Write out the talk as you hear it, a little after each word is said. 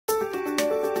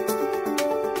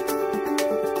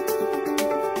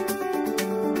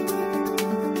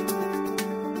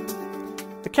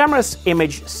camera's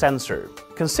image sensor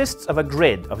consists of a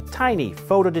grid of tiny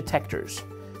photodetectors,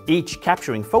 each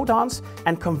capturing photons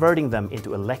and converting them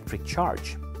into electric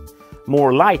charge.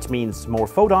 More light means more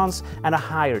photons and a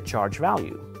higher charge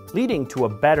value, leading to a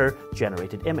better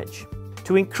generated image.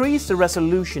 To increase the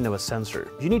resolution of a sensor,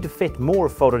 you need to fit more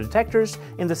photodetectors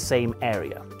in the same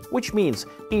area, which means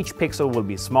each pixel will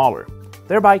be smaller,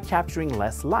 thereby capturing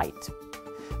less light.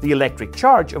 The electric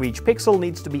charge of each pixel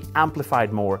needs to be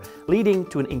amplified more, leading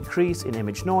to an increase in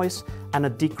image noise and a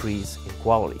decrease in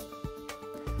quality.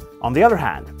 On the other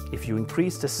hand, if you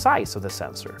increase the size of the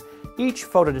sensor, each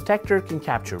photodetector can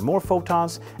capture more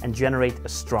photons and generate a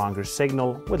stronger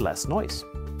signal with less noise.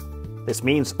 This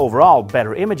means overall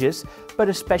better images, but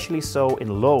especially so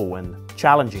in low and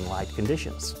challenging light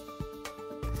conditions.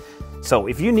 So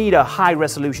if you need a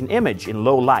high-resolution image in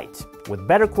low light, with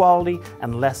better quality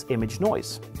and less image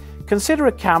noise, consider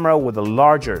a camera with a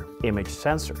larger image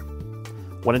sensor.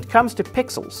 When it comes to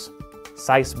pixels,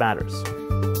 size matters.